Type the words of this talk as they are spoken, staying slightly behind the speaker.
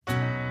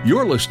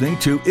You're listening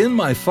to In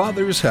My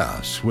Father's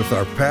House with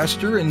our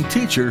pastor and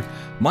teacher,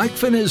 Mike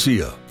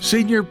Finizio,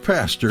 senior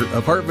pastor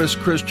of Harvest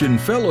Christian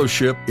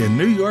Fellowship in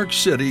New York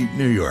City,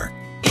 New York.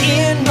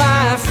 In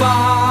my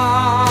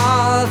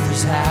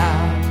Father's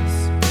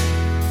house,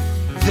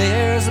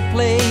 there's a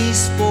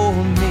place for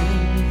me.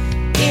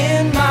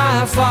 In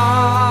my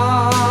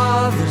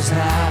Father's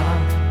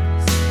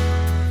house,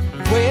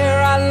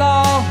 where I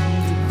long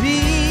to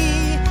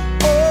be.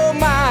 Oh,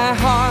 my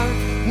heart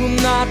will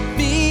not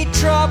be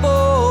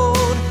troubled.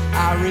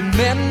 I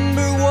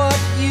remember what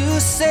you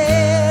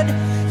said.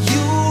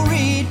 You'll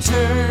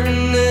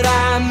return that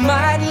I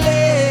might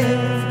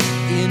live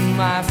in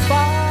my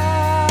Father's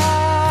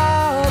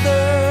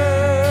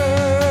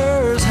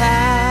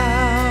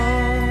house.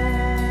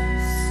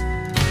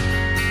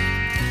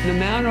 The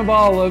Mount of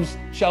Olives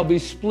shall be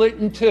split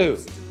in two,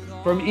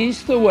 from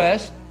east to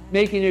west,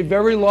 making a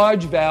very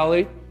large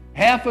valley.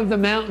 Half of the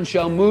mountain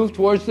shall move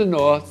towards the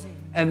north,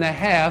 and the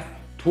half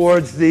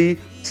towards the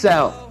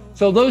south.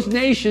 So those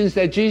nations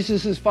that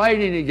Jesus is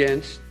fighting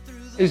against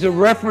is a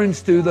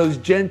reference to those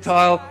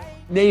Gentile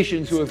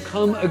nations who have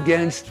come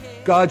against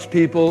God's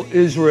people,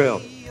 Israel.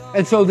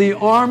 And so the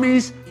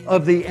armies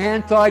of the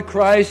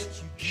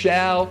Antichrist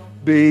shall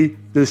be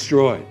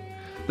destroyed.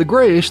 The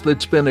grace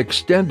that's been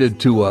extended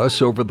to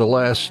us over the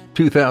last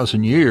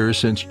 2,000 years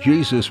since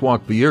Jesus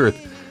walked the earth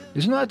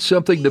is not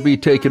something to be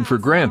taken for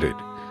granted.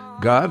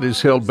 God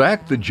has held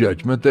back the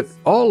judgment that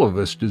all of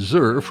us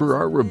deserve for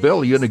our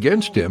rebellion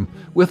against Him,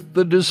 with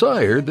the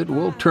desire that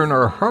we'll turn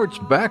our hearts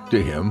back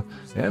to Him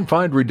and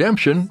find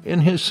redemption in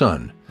His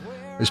Son.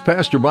 As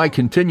Pastor Mike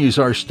continues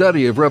our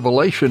study of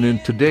Revelation in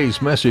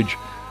today's message,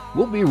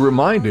 we'll be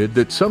reminded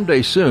that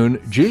someday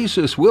soon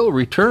Jesus will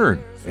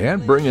return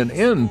and bring an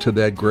end to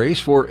that grace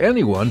for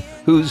anyone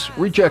who's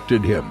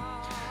rejected Him.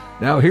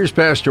 Now here's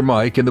Pastor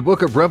Mike in the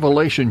book of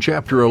Revelation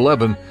chapter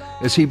 11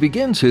 as he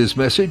begins his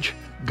message,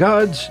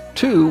 God's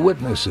Two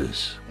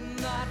Witnesses.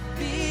 Not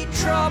be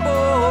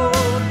troubled.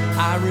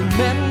 I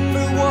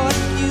remember what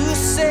you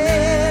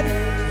said.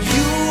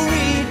 You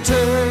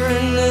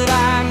return that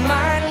I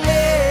might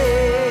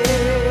live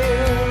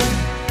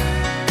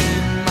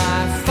in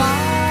my Father's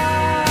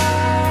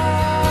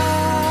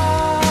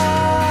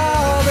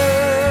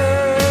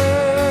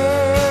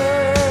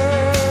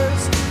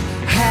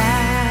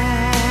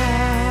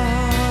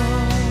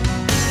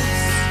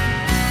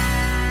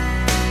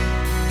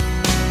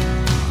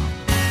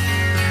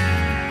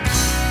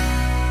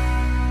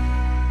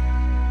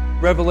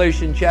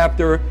Revelation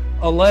chapter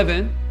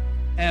 11,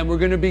 and we're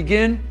going to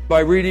begin by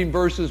reading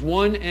verses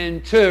 1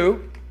 and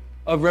 2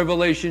 of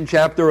Revelation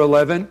chapter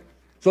 11.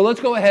 So let's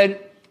go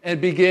ahead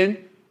and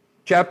begin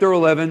chapter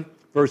 11,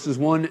 verses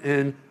 1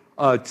 and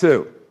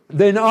 2.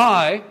 Then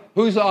I,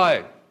 who's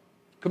I?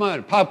 Come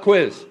on, pop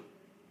quiz.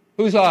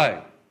 Who's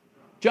I?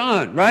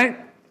 John, right?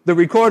 The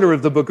recorder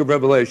of the book of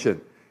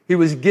Revelation. He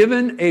was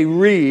given a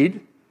reed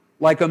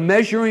like a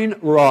measuring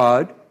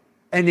rod,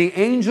 and the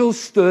angel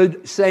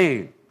stood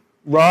saying,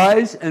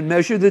 Rise and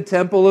measure the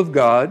temple of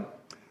God,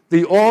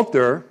 the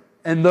altar,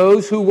 and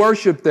those who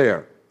worship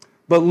there.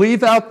 But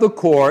leave out the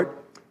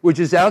court, which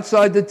is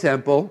outside the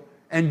temple,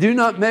 and do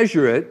not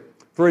measure it,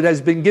 for it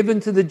has been given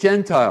to the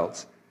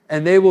Gentiles,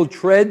 and they will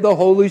tread the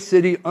holy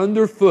city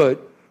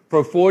underfoot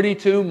for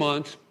 42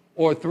 months,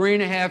 or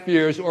 3.5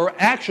 years, or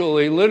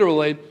actually,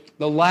 literally,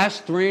 the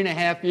last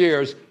 3.5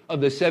 years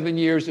of the 7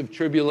 years of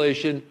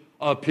tribulation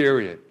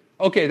period.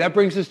 Okay, that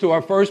brings us to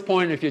our first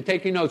point. If you're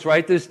taking notes,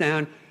 write this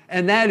down.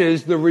 And that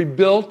is the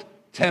rebuilt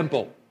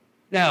temple.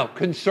 Now,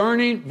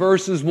 concerning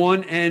verses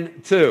 1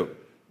 and 2,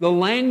 the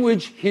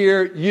language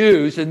here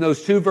used in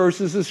those two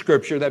verses of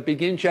Scripture that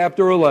begin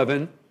chapter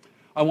 11,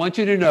 I want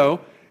you to know,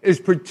 is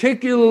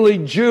particularly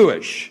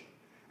Jewish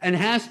and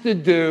has to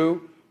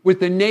do with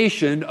the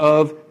nation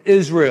of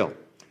Israel.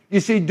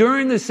 You see,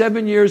 during the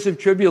 7 years of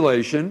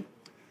tribulation,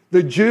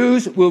 the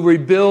Jews will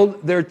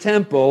rebuild their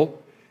temple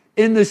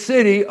in the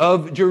city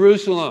of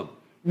Jerusalem.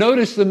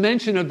 Notice the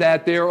mention of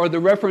that there, or the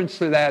reference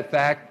to that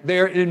fact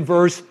there in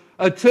verse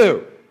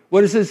 2. What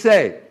does it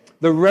say?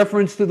 The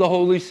reference to the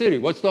holy city.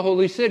 What's the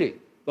holy city?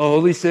 The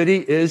holy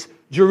city is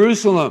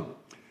Jerusalem.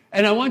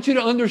 And I want you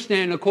to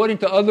understand, according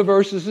to other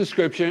verses of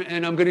Scripture,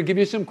 and I'm going to give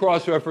you some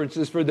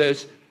cross-references for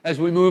this as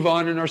we move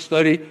on in our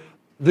study,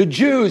 the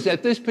Jews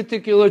at this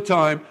particular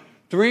time,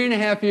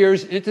 3.5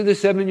 years into the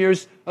 7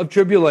 years of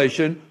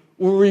tribulation,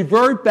 will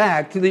revert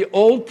back to the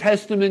Old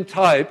Testament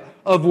type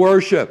of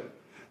worship.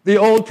 The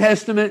Old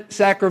Testament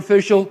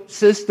sacrificial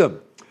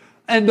system,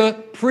 and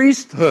the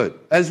priesthood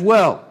as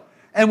well.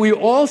 And we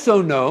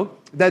also know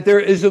that there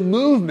is a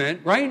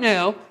movement right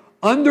now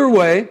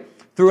underway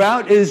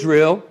throughout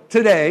Israel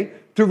today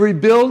to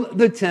rebuild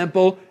the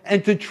temple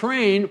and to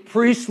train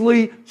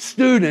priestly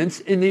students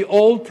in the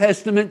Old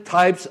Testament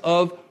types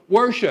of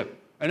worship.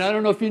 And I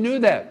don't know if you knew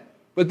that,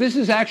 but this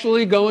is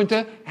actually going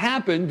to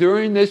happen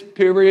during this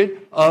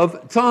period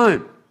of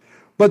time.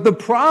 But the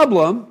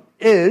problem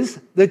is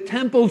the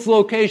temple's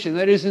location,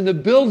 that is in the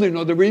building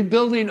or the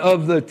rebuilding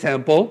of the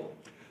temple.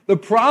 The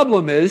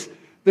problem is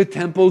the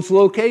temple's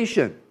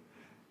location.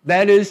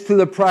 that is to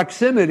the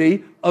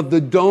proximity of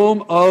the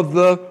Dome of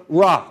the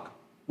Rock,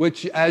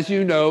 which, as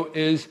you know,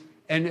 is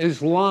an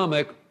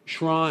Islamic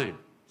shrine.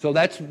 So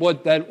that's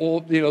what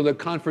the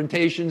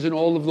confrontations and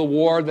all of the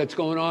war that's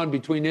going on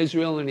between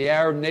Israel and the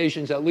Arab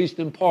nations, at least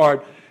in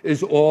part,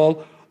 is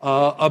all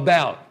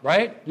about,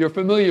 right? You're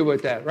familiar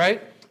with that,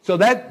 right? So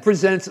that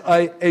presents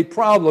a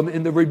problem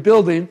in the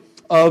rebuilding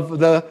of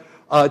the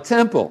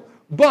temple.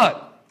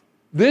 But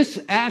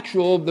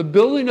the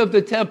building of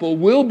the temple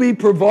will be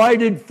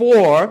provided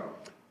for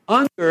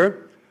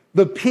under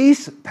the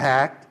peace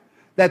pact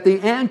that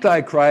the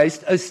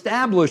Antichrist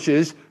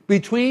establishes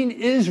between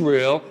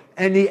Israel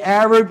and the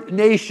Arab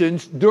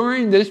nations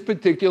during this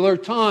particular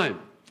time.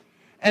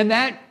 And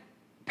that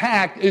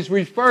pact is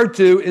referred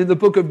to in the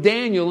book of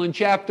Daniel in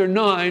chapter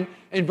 9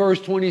 and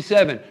verse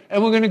 27.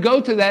 And we're going to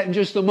go to that in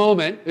just a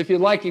moment. If you'd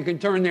like, you can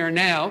turn there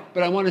now,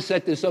 but I want to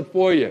set this up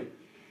for you.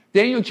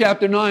 Daniel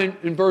chapter 9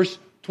 and verse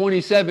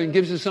 27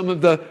 gives us some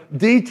of the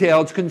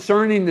details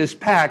concerning this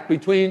pact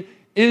between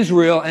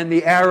Israel and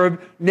the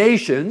Arab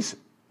nations.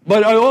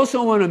 But I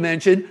also want to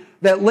mention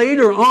that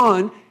later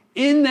on,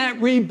 in that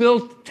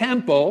rebuilt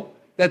temple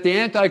that the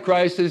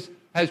Antichrist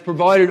has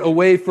provided a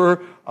way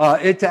for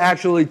it to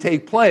actually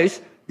take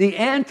place, the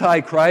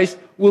Antichrist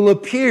will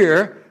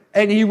appear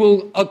and he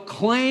will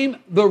acclaim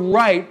the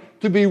right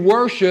to be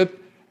worshipped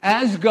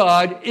as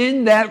God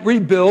in that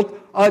rebuilt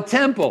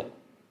temple.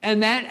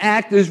 And that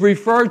act is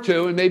referred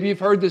to, and maybe you've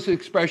heard this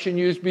expression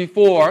used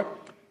before,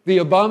 the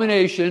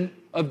abomination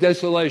of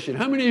desolation.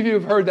 How many of you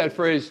have heard that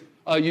phrase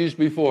used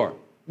before?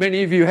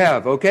 Many of you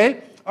have,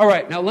 okay? All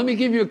right, now let me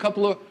give you a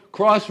couple of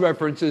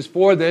cross-references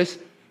for this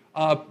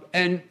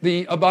and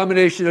the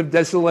abomination of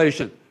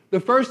desolation. The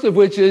first of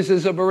which is,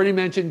 as I've already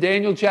mentioned,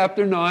 Daniel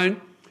chapter 9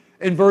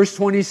 and verse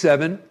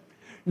 27.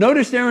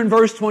 Notice there in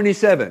verse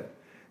 27,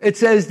 it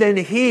says, then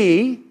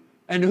he,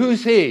 and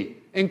who's he?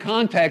 In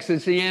context,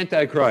 it's the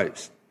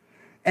Antichrist.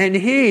 And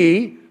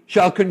he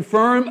shall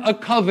confirm a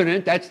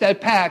covenant, that's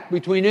that pact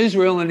between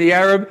Israel and the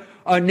Arab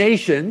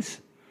nations,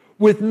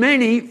 with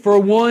many for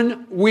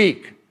 1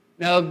 week.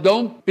 Now,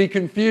 don't be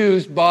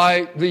confused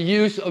by the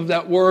use of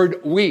that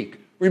word week.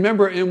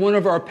 Remember, in one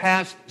of our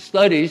past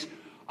studies,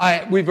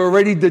 we've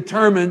already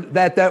determined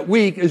that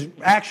week is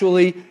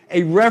actually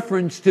a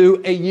reference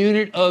to a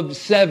unit of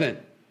 7,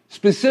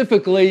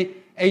 specifically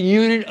a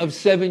unit of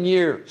 7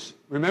 years.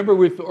 Remember,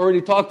 we've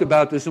already talked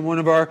about this in one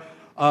of our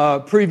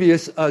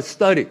previous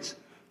studies.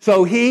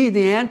 So he,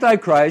 the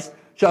Antichrist,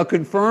 shall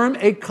confirm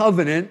a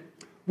covenant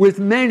with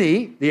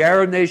many, the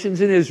Arab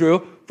nations in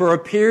Israel, for a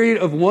period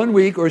of 1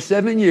 week or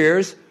 7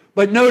 years.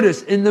 But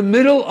notice, in the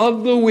middle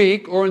of the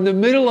week, or in the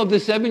middle of the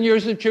 7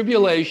 years of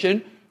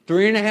tribulation,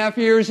 3.5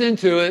 years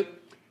into it,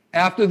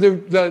 after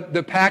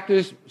the pact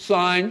is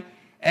signed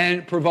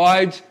and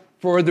provides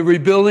for the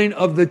rebuilding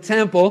of the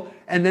temple,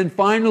 and then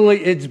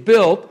finally it's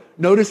built,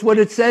 notice what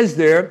it says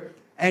there,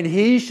 and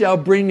he shall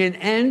bring an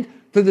end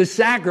to the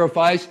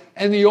sacrifice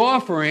and the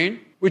offering,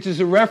 which is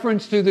a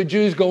reference to the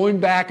Jews going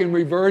back and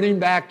reverting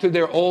back to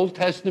their Old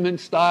Testament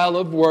style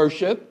of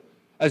worship,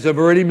 as I've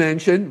already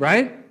mentioned,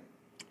 right?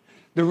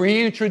 The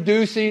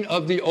reintroducing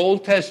of the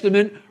Old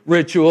Testament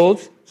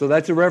rituals, so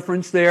that's a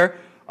reference there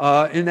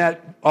in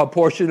that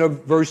portion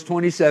of verse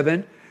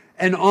 27.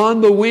 And on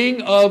the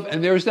wing of,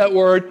 and there's that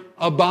word,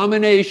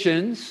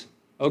 abominations,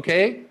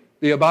 okay?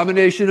 The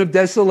abomination of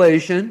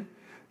desolation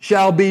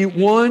shall be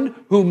one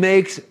who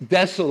makes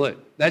desolate.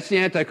 That's the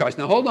Antichrist.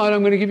 Now hold on,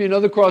 I'm going to give you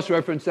another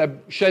cross-reference that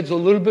sheds a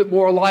little bit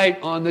more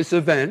light on this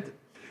event.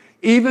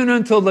 Even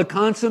until the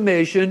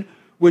consummation,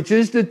 which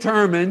is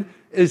determined,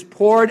 is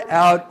poured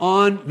out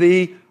on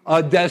the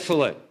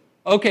desolate.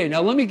 Okay,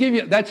 now let me give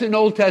you, that's an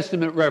Old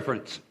Testament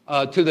reference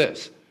to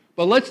this.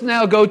 But let's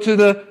now go to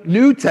the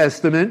New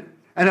Testament,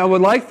 and I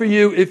would like for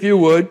you, if you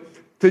would,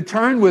 to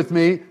turn with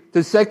me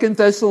to 2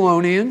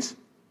 Thessalonians,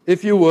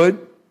 if you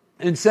would,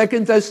 in 2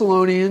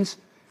 Thessalonians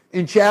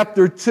in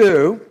chapter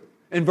 2,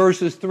 in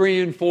verses 3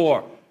 and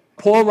 4.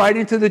 Paul,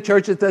 writing to the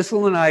church at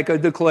Thessalonica,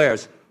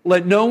 declares,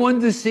 let no one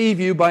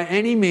deceive you by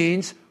any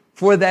means,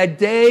 for that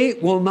day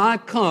will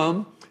not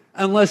come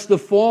unless the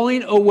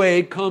falling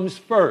away comes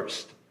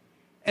first.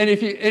 And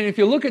if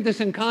you look at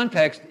this in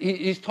context,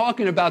 he's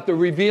talking about the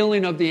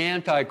revealing of the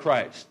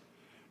Antichrist.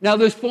 Now,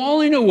 this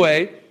falling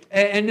away,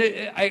 and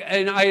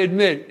I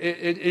admit,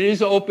 it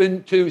is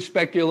open to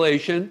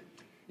speculation.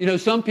 You know,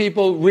 some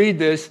people read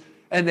this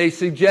and they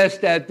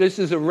suggest that this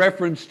is a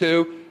reference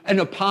to an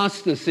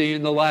apostasy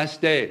in the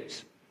last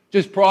days,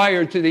 just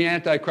prior to the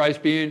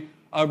Antichrist being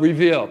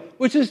revealed,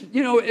 which is,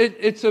 you know,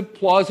 it's a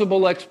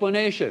plausible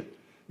explanation.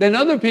 Then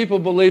other people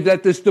believe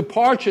that this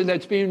departure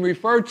that's being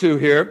referred to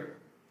here,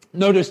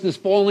 notice this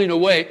falling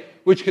away,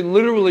 which can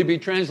literally be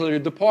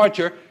translated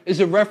departure, is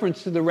a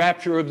reference to the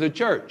rapture of the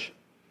church.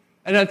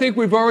 And I think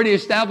we've already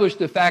established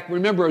the fact,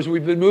 remember, as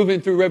we've been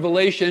moving through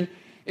Revelation,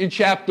 in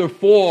chapter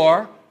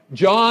 4,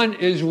 John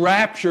is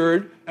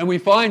raptured and we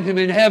find him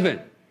in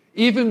heaven,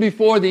 even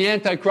before the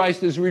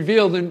Antichrist is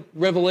revealed in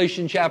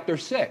Revelation chapter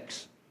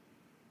 6.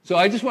 So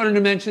I just wanted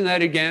to mention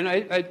that again.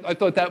 I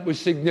thought that was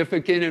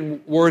significant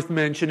and worth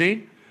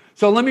mentioning.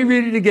 So let me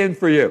read it again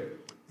for you.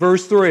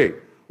 Verse 3,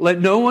 let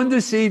no one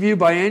deceive you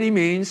by any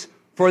means,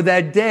 for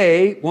that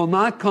day will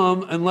not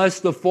come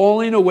unless the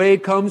falling away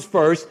comes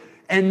first.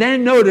 And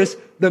then notice,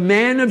 the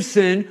man of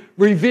sin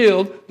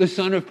revealed the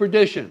son of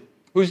perdition.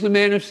 Who's the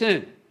man of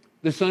sin?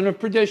 The son of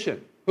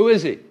perdition. Who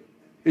is he?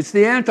 It's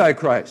the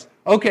Antichrist.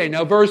 Okay,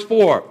 now verse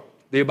 4,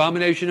 the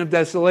abomination of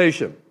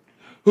desolation,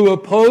 who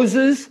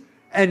opposes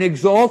and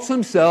exalts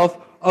himself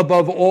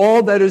above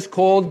all that is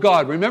called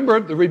God. Remember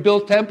the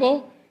rebuilt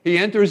temple? He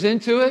enters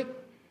into it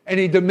and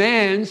he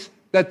demands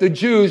that the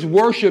Jews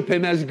worship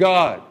him as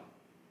God.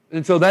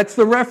 And so that's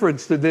the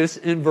reference to this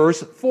in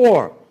verse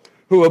 4.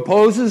 Who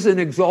opposes and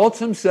exalts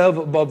himself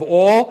above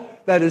all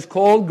that is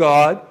called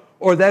God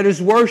or that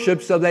is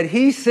worshipped, so that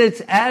he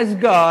sits as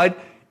God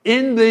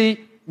in the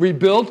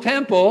rebuilt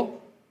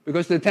temple,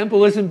 because the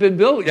temple hasn't been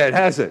built yet,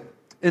 has it?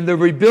 In the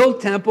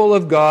rebuilt temple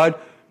of God,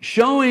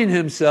 showing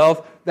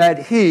himself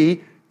that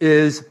he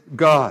is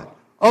God.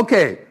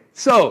 Okay,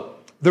 so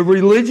the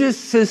religious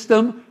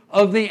system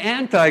of the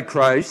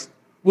Antichrist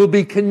will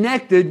be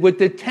connected with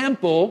the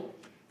temple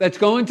that's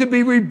going to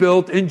be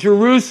rebuilt in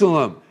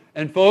Jerusalem.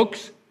 And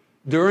folks,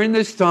 during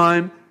this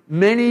time,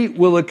 many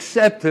will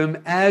accept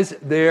him as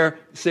their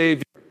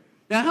Savior.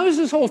 Now, how is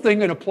this whole thing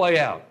going to play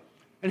out?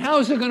 And how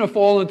is it going to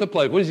fall into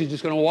place? What is he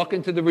just going to walk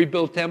into the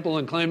rebuilt temple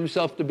and claim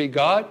himself to be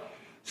God?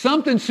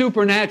 Something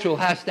supernatural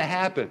has to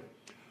happen.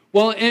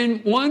 Well, in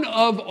one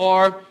of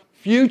our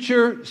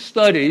future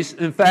studies,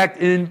 in fact,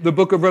 in the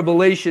book of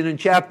Revelation in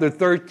chapter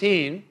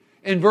 13,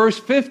 in verse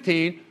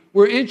 15,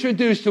 we're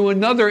introduced to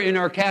another in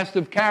our cast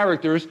of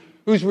characters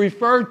who's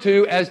referred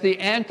to as the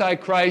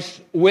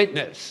Antichrist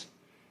witness.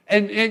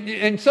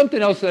 And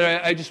something else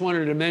that I just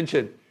wanted to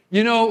mention.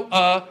 You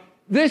know,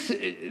 this,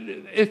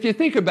 if you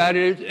think about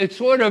it, it's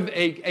sort of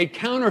a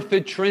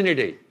counterfeit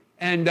trinity.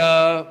 And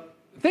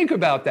think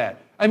about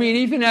that. I mean,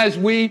 even as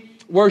we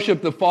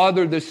worship the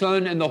Father, the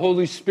Son, and the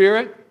Holy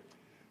Spirit,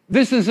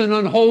 this is an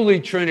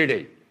unholy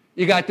trinity.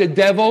 You got the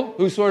devil,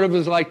 who sort of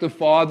is like the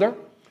Father.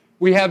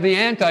 We have the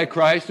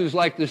Antichrist, who's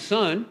like the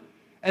Son.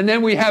 And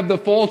then we have the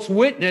false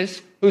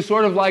witness, who's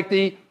sort of like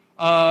the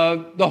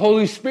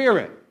Holy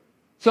Spirit.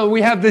 So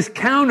we have this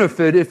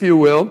counterfeit, if you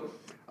will,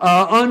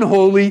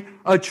 unholy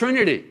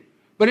trinity.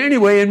 But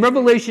anyway, in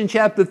Revelation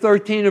chapter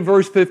 13 and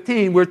verse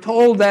 15, we're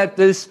told that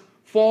this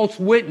false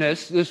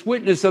witness, this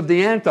witness of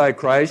the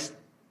Antichrist,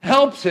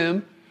 helps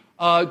him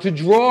to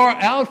draw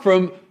out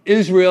from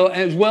Israel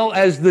as well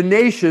as the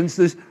nations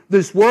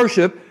this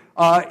worship.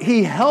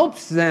 He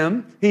helps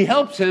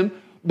him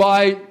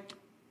by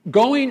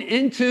going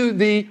into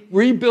the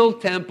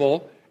rebuilt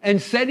temple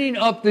and setting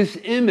up this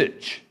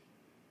image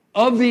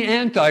of the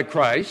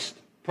Antichrist,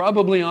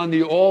 probably on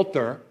the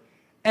altar.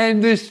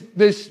 And this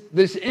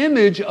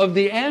image of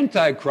the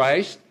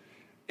Antichrist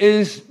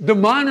is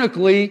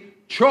demonically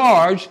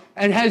charged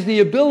and has the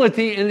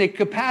ability and the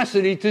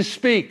capacity to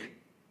speak.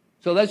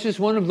 So that's just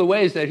one of the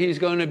ways that he's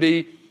going to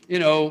be,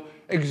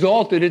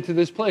 exalted into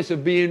this place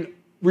of being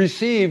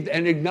received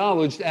and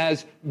acknowledged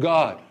as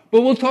God.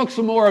 But we'll talk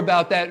some more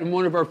about that in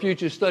one of our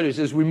future studies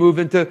as we move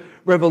into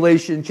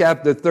Revelation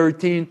chapter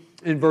 13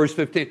 and verse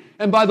 15.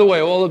 And by the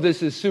way, all of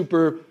this is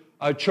super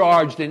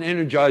charged and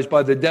energized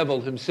by the devil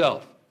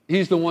himself.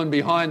 He's the one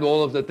behind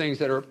all of the things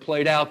that are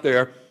played out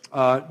there,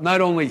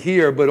 not only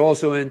here, but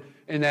also in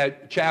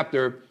that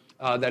chapter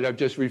that I've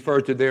just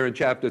referred to there in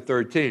chapter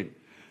 13.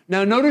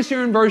 Now, notice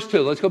here in verse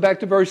 2. Let's go back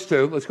to verse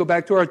 2. Let's go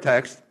back to our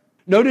text.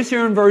 Notice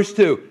here in verse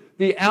 2,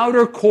 the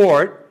outer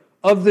court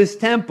of this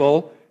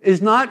temple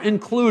is not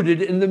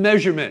included in the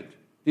measurement.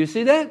 Do you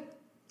see that?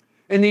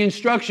 In the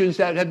instructions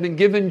that have been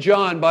given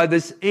John by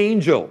this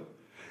angel.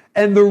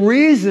 And the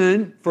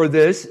reason for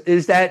this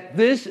is that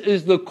this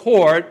is the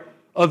court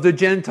of the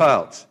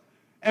Gentiles.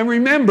 And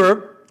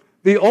remember,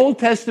 the Old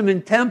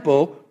Testament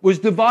temple was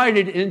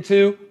divided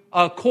into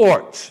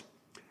courts.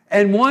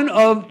 And one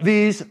of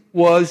these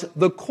was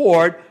the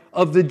court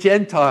of the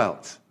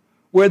Gentiles,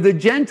 where the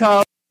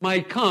Gentiles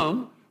might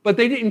come, but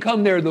they didn't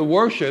come there to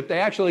worship. They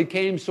actually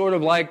came sort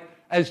of like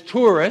as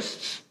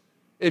tourists,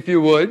 if you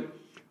would,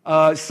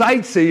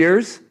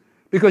 sightseers,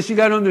 because you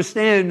got to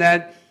understand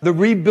that the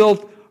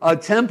rebuilt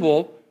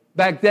temple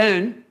back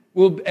then,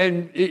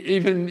 and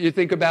even you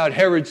think about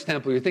Herod's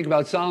temple, you think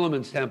about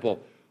Solomon's temple,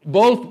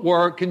 both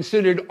were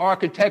considered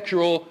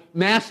architectural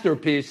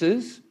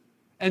masterpieces,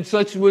 and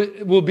such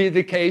will be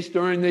the case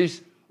during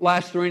these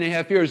last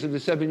 3.5 years of the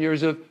 7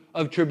 years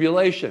of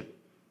tribulation.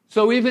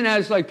 So even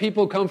as like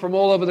people come from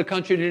all over the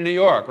country to New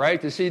York,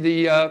 right, to see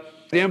the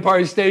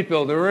Empire State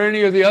Building or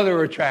any of the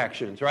other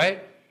attractions,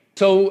 right?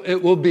 So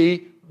it will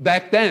be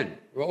back then,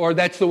 or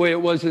that's the way it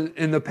was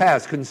in the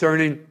past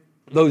concerning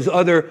those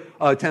other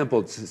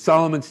temples,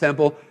 Solomon's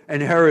temple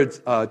and Herod's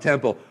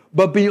temple.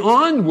 But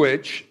beyond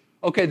which,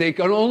 okay, they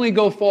can only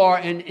go far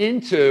and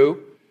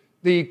into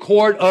the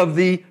court of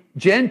the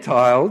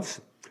Gentiles,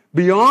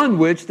 beyond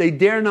which they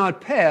dare not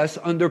pass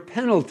under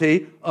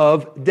penalty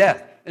of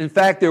death. In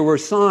fact, there were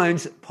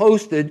signs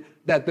posted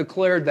that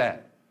declared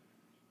that.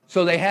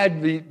 So they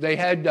had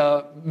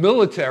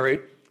military,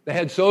 they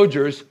had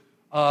soldiers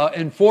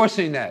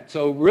enforcing that.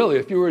 So really,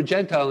 if you were a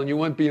Gentile and you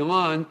went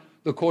beyond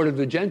the court of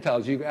the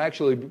Gentiles, you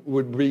actually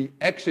would be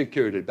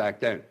executed back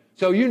then.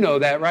 So you know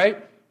that,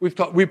 right?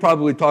 We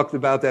probably talked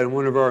about that in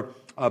one of our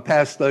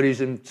past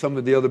studies in some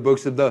of the other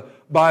books of the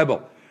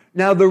Bible.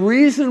 Now, the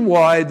reason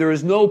why there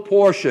is no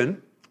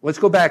portion, let's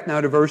go back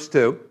now to verse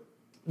 2.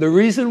 The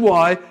reason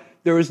why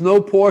there is no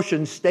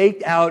portion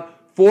staked out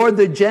for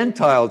the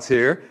Gentiles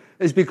here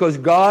is because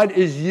God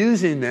is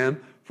using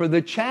them for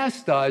the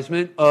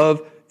chastisement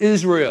of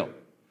Israel.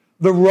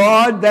 The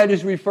rod that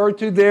is referred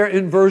to there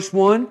in verse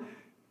 1,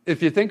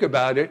 if you think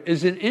about it,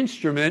 is an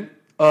instrument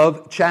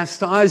of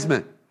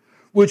chastisement,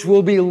 which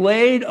will be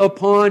laid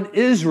upon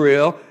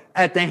Israel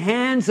at the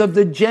hands of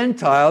the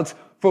Gentiles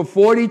for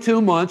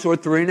 42 months or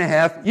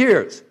 3.5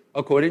 years,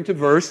 according to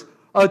verse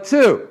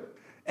 2.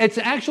 It's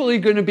actually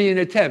going to be an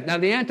attempt. Now,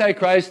 the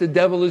Antichrist, the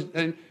devil,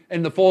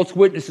 and the false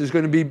witness is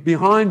going to be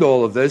behind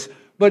all of this,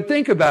 but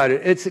think about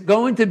it. It's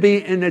going to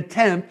be an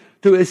attempt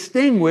to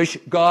extinguish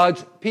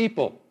God's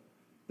people.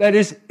 That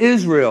is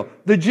Israel,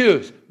 the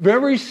Jews,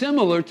 very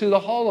similar to the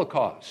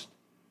Holocaust.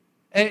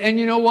 And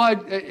you know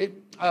what?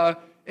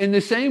 In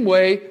the same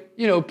way,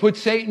 put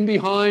Satan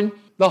behind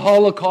the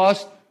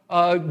Holocaust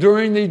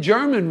during the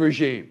German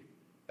regime.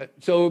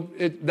 So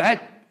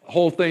that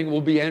whole thing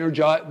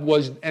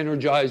was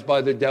energized by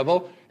the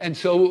devil, and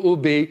so it will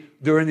be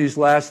during these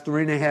last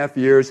 3.5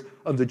 years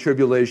of the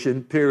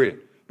tribulation period.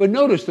 But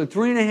notice the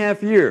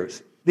 3.5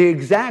 years, the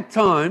exact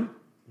time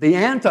the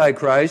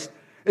Antichrist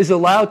is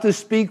allowed to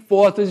speak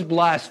forth his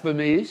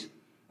blasphemies,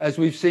 as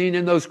we've seen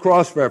in those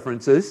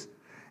cross-references.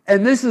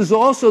 And this is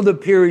also the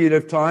period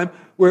of time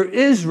where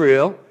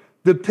Israel,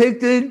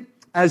 depicted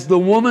as the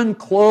woman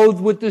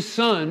clothed with the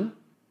sun,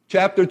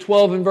 chapter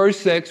 12 and verse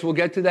 6, we'll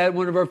get to that in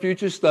one of our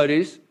future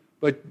studies,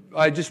 but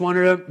I just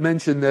wanted to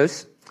mention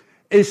this,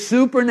 is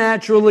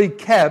supernaturally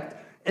kept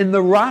in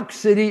the rock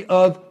city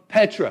of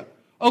Petra.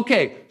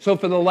 Okay, so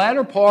for the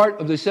latter part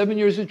of the 7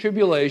 years of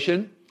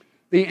tribulation,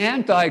 the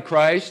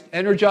Antichrist,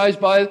 energized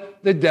by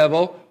the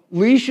devil,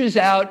 leashes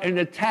out an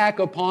attack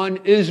upon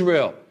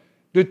Israel,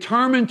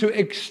 determined to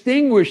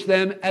extinguish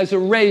them as a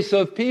race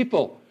of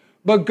people.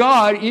 But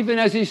God, even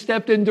as he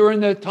stepped in during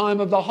the time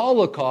of the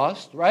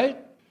Holocaust, right,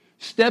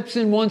 steps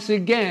in once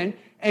again,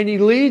 and he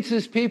leads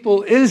his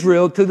people,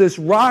 Israel, to this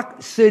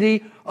rock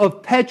city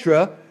of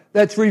Petra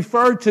that's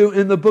referred to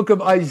in the book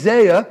of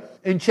Isaiah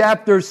in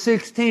chapter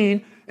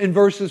 16 in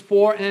verses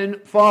 4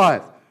 and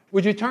 5.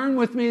 Would you turn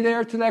with me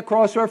there to that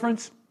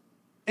cross-reference?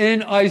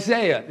 In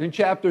Isaiah, in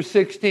chapter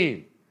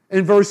 16,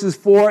 in verses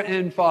 4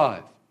 and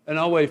 5. And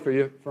I'll wait for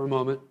you for a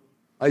moment.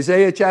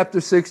 Isaiah chapter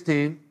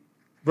 16,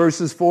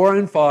 verses 4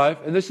 and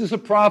 5. And this is a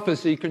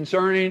prophecy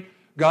concerning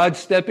God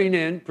stepping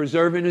in,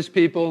 preserving his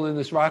people in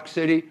this rock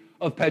city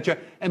of Petra.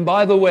 And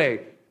by the way,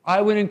 I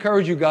would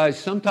encourage you guys,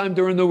 sometime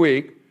during the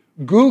week,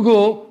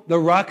 Google the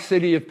rock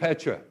city of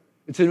Petra.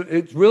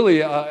 It's really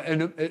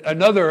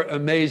another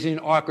amazing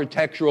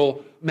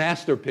architectural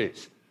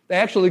masterpiece. They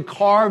actually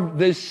carved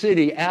this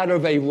city out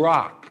of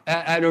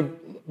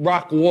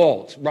rock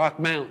walls, rock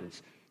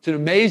mountains. It's an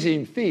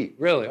amazing feat,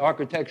 really,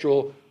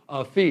 architectural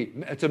feat.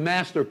 It's a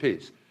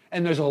masterpiece.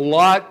 And there's a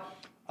lot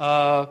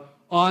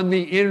on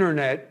the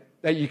internet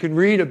that you can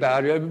read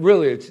about it.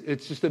 Really,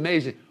 it's just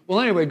amazing. Well,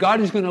 anyway, God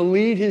is going to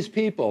lead his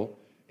people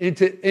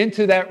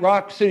into that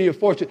rock city of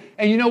fortune.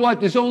 And you know what?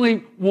 There's only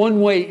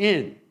one way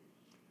in.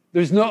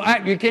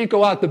 You can't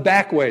go out the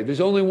back way. There's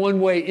only one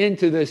way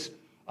into this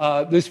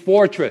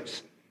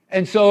fortress.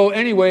 And so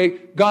anyway,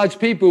 God's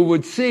people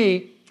would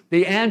see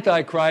the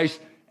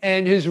Antichrist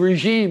and his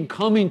regime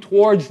coming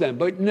towards them.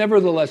 But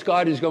nevertheless,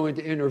 God is going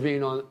to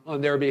intervene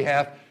on their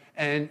behalf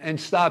and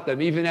stop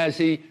them, even as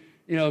he,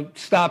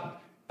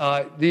 stopped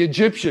the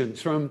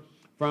Egyptians from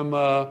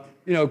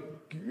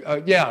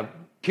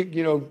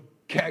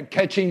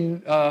catching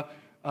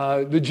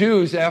the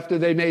Jews after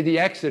they made the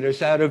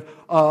exodus out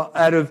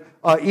of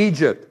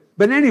Egypt.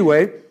 But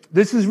anyway,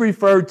 this is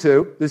referred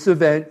to, this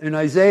event, in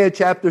Isaiah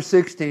chapter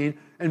 16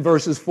 and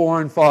verses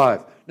 4 and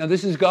 5. Now,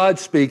 this is God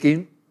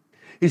speaking.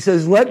 He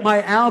says, "Let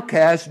my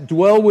outcast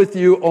dwell with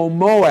you, O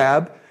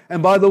Moab."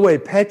 And by the way,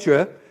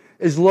 Petra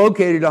is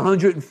located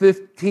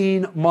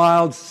 115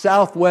 miles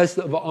southwest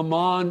of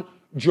Amman,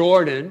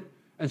 Jordan.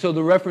 And so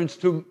the reference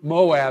to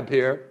Moab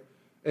here,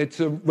 it's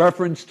a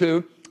reference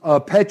to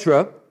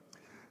Petra.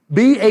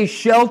 "Be a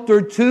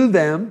shelter to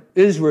them,"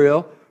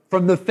 Israel,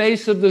 "from the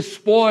face of the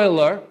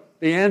spoiler,"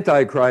 the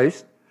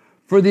Antichrist,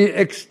 "for the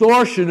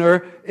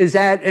extortioner is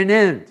at an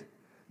end.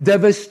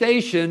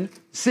 Devastation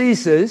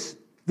ceases,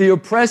 the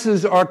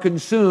oppressors are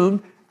consumed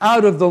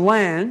out of the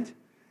land."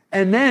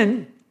 And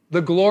then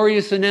the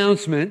glorious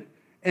announcement,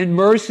 "In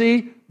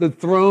mercy the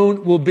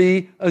throne will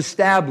be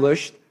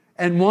established,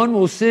 and one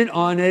will sit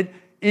on it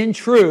in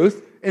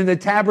truth in the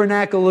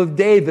tabernacle of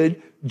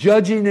David,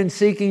 judging and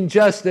seeking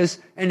justice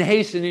and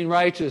hastening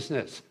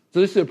righteousness."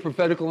 So this is a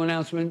prophetical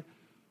announcement.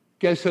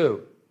 Guess who?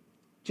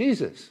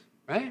 Jesus,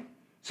 right?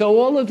 So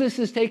all of this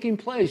is taking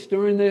place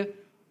during the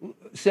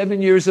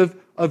 7 years of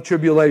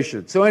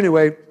tribulation. So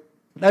anyway,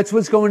 that's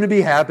what's going to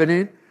be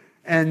happening.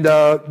 and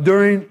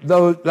during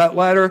that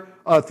latter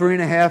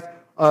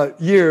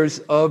 3.5 years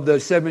of the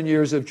 7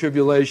 years of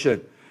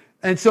tribulation.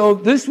 And so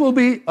this will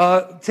be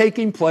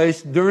taking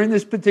place during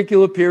this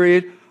particular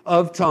period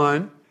of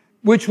time,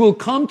 which will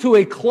come to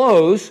a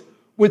close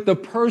with the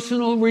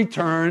personal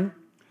return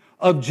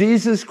of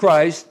Jesus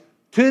Christ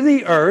to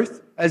the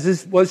earth,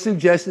 as was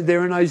suggested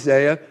there in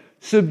Isaiah,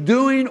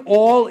 subduing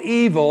all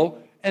evil,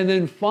 and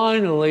then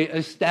finally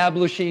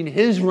establishing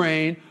his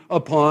reign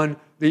upon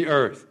the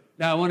earth.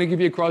 Now, I want to give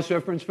you a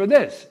cross-reference for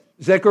this.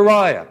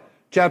 Zechariah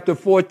chapter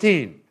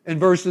 14 and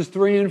verses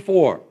 3 and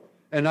 4.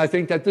 And I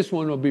think that this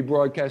one will be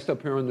broadcast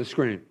up here on the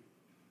screen.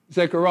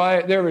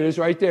 Zechariah, there it is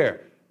right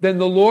there. Then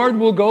the Lord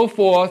will go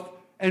forth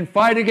and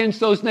fight against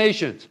those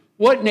nations.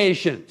 What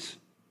nations?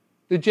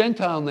 The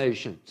Gentile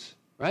nations,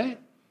 right?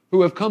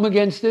 Who have come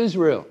against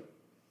Israel.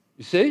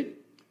 You see?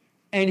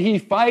 And he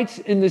fights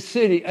in the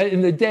city,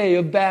 in the day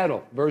of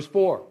battle, verse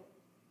 4.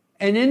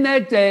 And in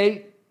that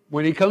day,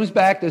 when he comes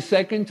back the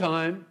second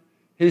time,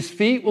 his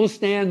feet will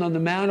stand on the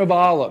Mount of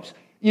Olives.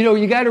 You know,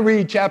 you got to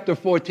read chapter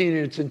 14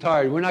 in its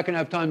entirety. We're not going to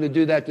have time to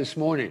do that this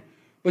morning.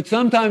 But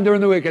sometime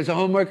during the week, as a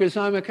homework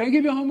assignment, can I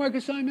give you a homework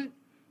assignment?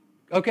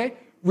 Okay?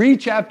 Read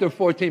chapter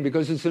 14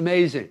 because it's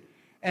amazing.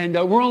 And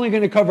we're only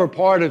going to cover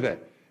part of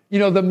it. You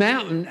know, the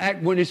mountain,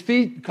 when his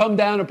feet come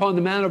down upon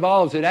the Mount of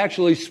Olives, it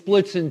actually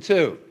splits in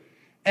two.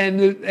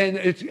 And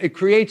it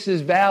creates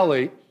this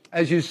valley,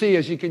 as you see,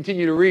 as you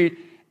continue to read.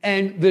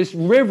 And this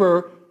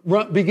river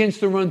begins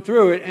to run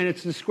through it, and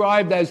it's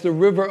described as the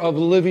river of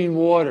living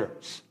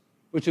waters,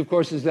 which, of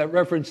course, is that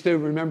reference to,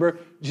 remember,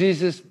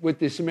 Jesus with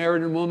the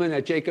Samaritan woman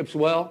at Jacob's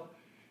well,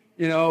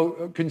 you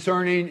know,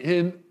 concerning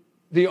him,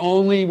 the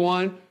only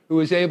one who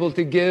is able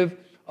to give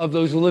of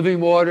those living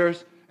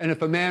waters. And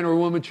if a man or a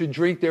woman should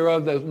drink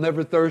thereof, they'll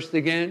never thirst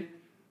again.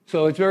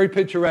 So it's very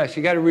picturesque.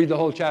 You got to read the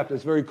whole chapter.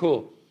 It's very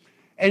cool.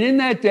 And in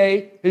that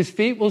day, his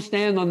feet will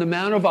stand on the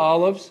Mount of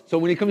Olives. So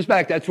when he comes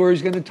back, that's where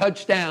he's going to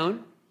touch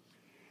down,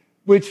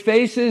 which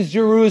faces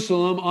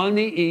Jerusalem on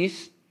the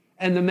east.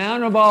 And the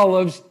Mount of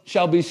Olives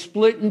shall be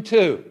split in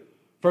two,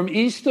 from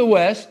east to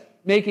west,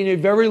 making a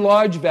very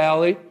large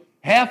valley.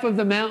 Half of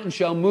the mountain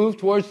shall move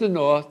towards the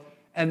north,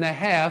 and the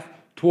half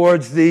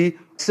towards the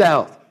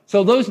south.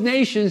 So those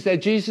nations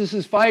that Jesus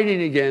is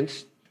fighting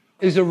against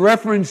is a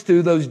reference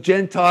to those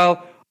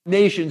Gentile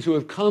nations who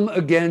have come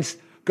against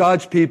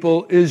God's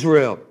people,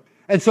 Israel.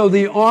 And so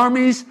the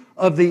armies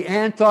of the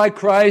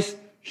Antichrist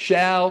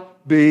shall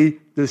be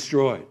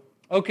destroyed.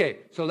 Okay,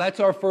 so that's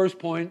our first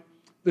point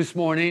this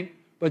morning.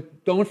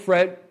 But don't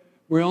fret,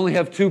 we only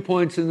have 2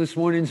 points in this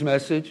morning's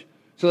message.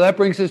 So that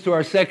brings us to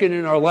our second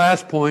and our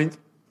last point,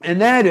 and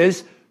that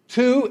is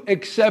 2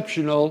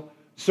 exceptional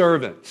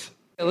servants.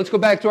 Let's go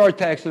back to our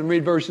text and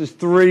read verses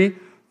 3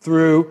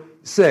 through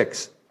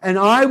 6. And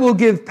I will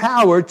give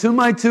power to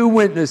my 2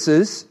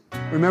 witnesses.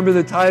 Remember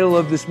the title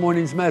of this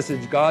morning's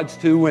message, God's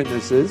 2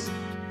 witnesses.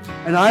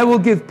 And I will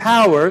give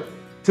power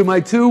to my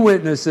 2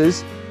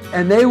 witnesses,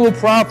 and they will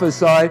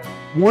prophesy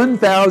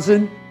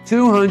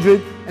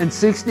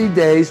 1,260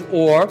 days,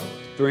 or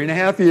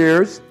 3.5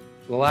 years,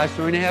 the last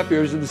 3.5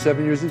 years of the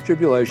 7 years of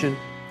tribulation,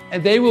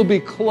 and they will be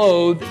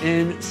clothed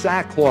in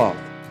sackcloth.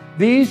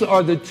 These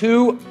are the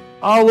 2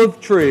 olive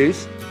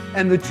trees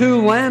and the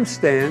 2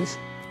 lampstands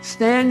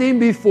standing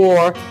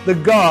before the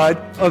God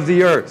of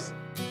the earth.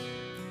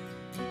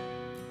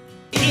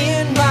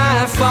 In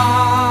my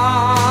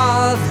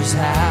Father's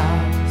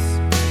house,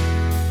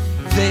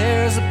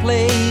 there's a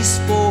place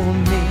for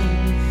me.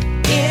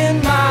 In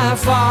my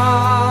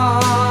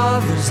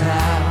Father's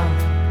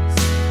house,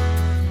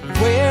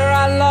 where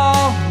I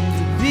long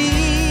to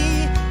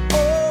be.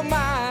 Oh,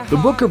 my The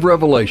book of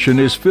Revelation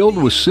is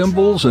filled with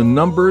symbols and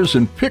numbers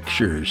and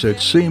pictures that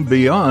seem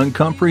beyond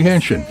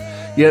comprehension,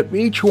 yet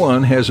each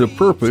one has a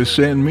purpose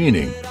and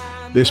meaning.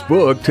 This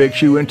book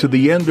takes you into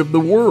the end of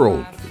the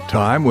world, the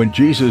time when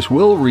Jesus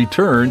will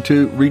return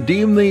to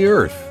redeem the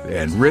earth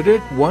and rid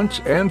it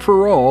once and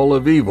for all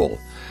of evil.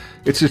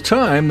 It's a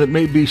time that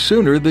may be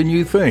sooner than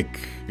you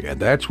think, and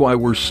that's why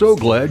we're so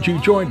glad you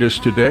joined us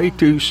today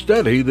to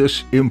study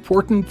this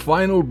important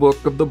final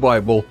book of the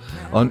Bible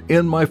on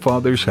In My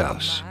Father's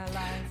House.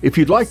 If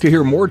you'd like to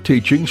hear more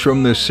teachings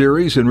from this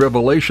series in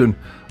Revelation,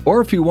 or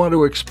if you want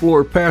to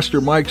explore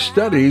Pastor Mike's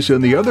studies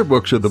in the other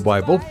books of the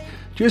Bible,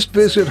 just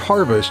visit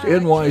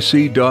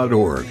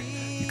harvestnyc.org.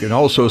 You can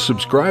also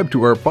subscribe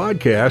to our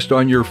podcast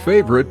on your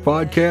favorite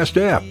podcast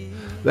app.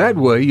 That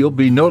way you'll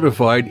be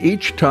notified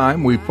each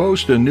time we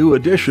post a new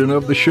edition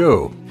of the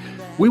show.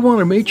 We want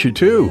to meet you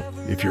too.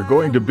 If you're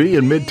going to be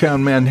in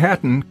Midtown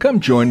Manhattan, come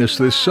join us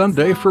this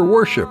Sunday for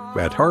worship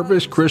at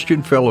Harvest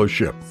Christian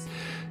Fellowship.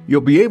 You'll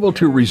be able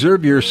to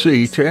reserve your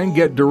seat and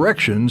get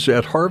directions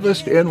at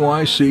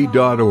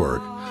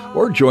harvestnyc.org,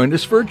 or join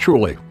us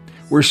virtually.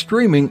 We're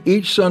streaming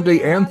each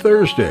Sunday and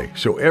Thursday,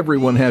 so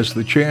everyone has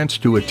the chance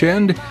to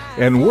attend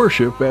and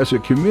worship as a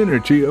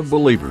community of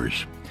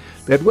believers.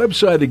 That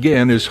website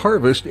again is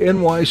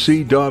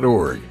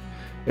harvestnyc.org.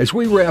 As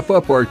we wrap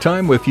up our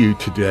time with you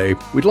today,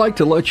 we'd like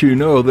to let you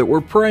know that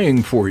we're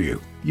praying for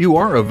you. You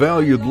are a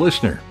valued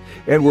listener,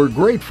 and we're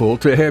grateful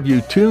to have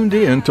you tuned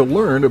in to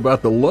learn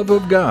about the love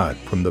of God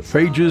from the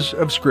pages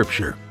of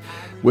Scripture.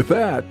 With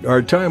that,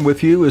 our time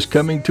with you is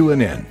coming to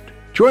an end.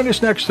 Join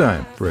us next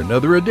time for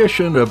another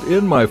edition of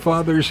In My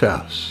Father's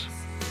House.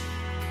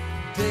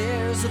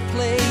 There's a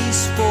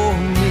place for